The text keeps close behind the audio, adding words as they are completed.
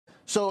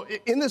So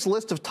in this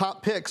list of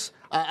top picks,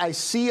 I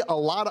see a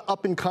lot of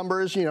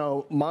up-and-comers,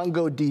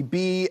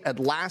 MongoDB,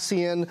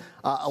 Atlassian,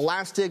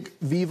 Elastic,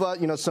 Viva,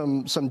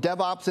 some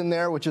DevOps in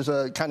there, which is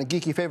a kind of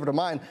geeky favorite of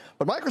mine.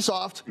 But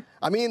Microsoft,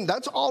 I mean,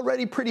 that's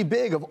already pretty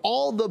big. Of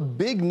all the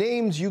big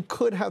names you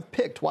could have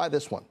picked, why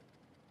this one?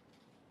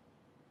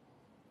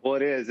 Well,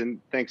 it is,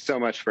 and thanks so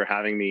much for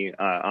having me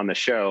on the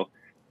show.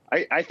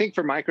 I think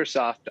for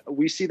Microsoft,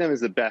 we see them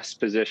as the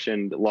best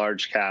positioned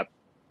large cap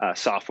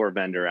software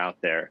vendor out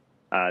there.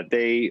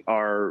 They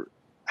are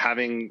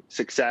having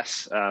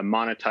success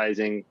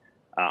monetizing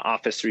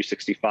Office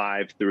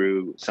 365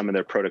 through some of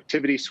their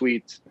productivity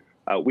suites.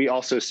 We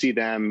also see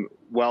them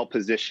well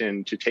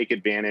positioned to take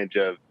advantage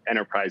of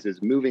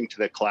enterprises moving to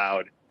the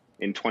cloud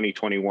in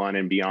 2021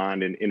 and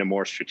beyond in a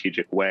more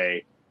strategic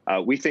way.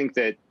 We think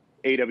that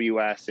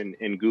AWS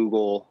and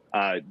Google,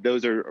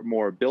 those are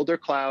more builder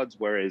clouds,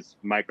 whereas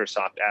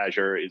Microsoft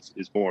Azure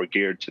is more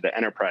geared to the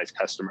enterprise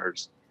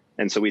customers.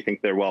 And so we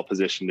think they're well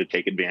positioned to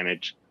take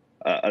advantage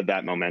of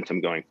that momentum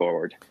going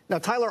forward. Now,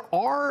 Tyler,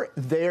 are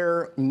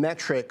there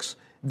metrics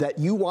that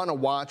you want to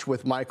watch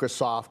with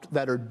Microsoft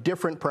that are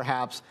different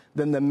perhaps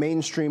than the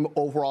mainstream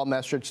overall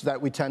metrics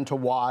that we tend to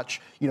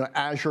watch,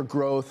 Azure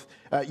growth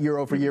year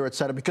over year, et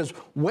cetera? Because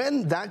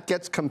when that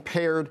gets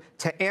compared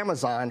to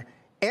Amazon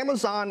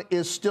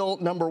is still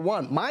number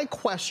one. My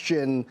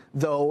question,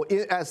 though,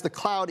 as the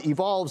cloud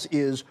evolves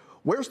is,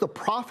 where's the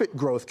profit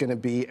growth going to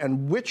be,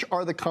 and which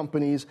are the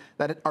companies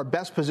that are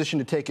best positioned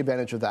to take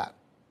advantage of that?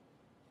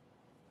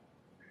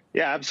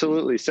 Yeah,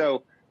 absolutely.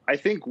 So I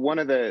think one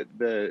of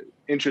the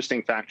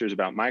interesting factors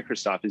about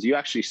Microsoft is you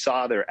actually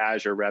saw their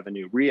Azure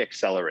revenue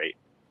reaccelerate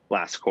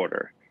last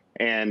quarter.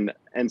 And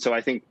so I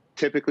think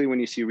typically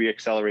when you see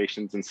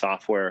reaccelerations in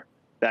software,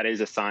 that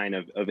is a sign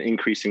of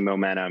increasing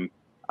momentum.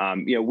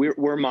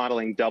 We're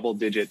modeling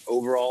double-digit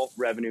overall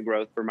revenue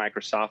growth for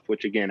Microsoft,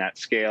 which again at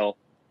scale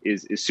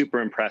is super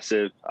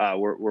impressive.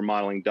 We're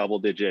modeling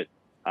double-digit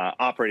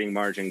operating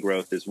margin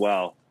growth as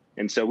well.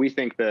 And so we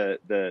think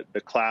the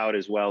cloud,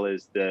 as well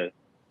as the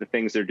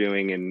things they're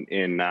doing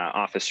in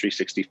Office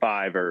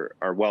 365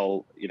 are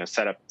well,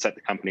 set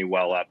the company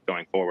well up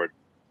going forward.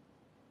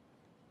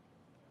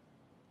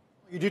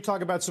 You do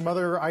talk about some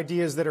other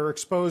ideas that are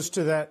exposed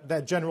to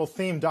that general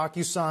theme,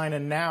 DocuSign,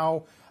 and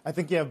now I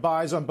think you have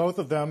buys on both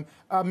of them.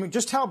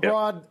 Just how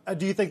broad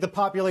do you think the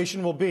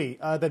population will be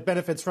that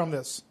benefits from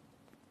this?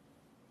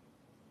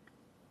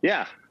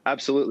 Yeah,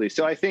 absolutely.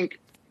 So I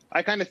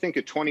kind of think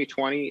of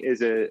 2020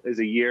 is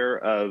a year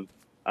of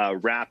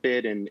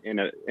rapid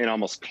and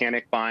almost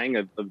panic buying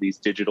of these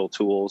digital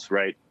tools,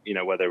 right?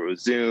 Whether it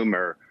was Zoom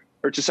or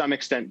to some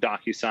extent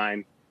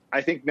DocuSign.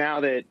 I think now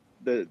that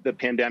the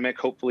pandemic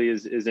hopefully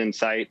is in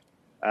sight,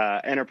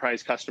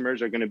 enterprise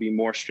customers are going to be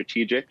more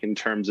strategic in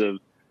terms of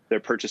their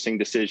purchasing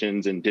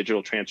decisions and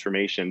digital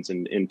transformations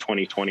in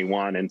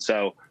 2021. And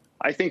so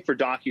I think for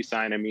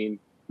DocuSign, I mean,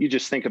 you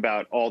just think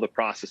about all the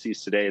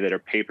processes today that are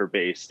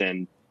paper-based,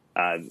 and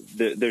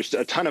there's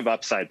a ton of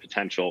upside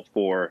potential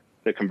for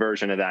the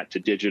conversion of that to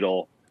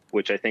digital,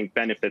 which I think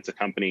benefits a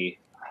company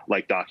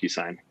like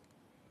DocuSign.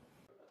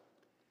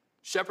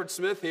 Shepard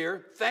Smith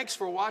here. Thanks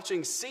for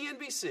watching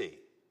CNBC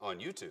on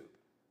YouTube.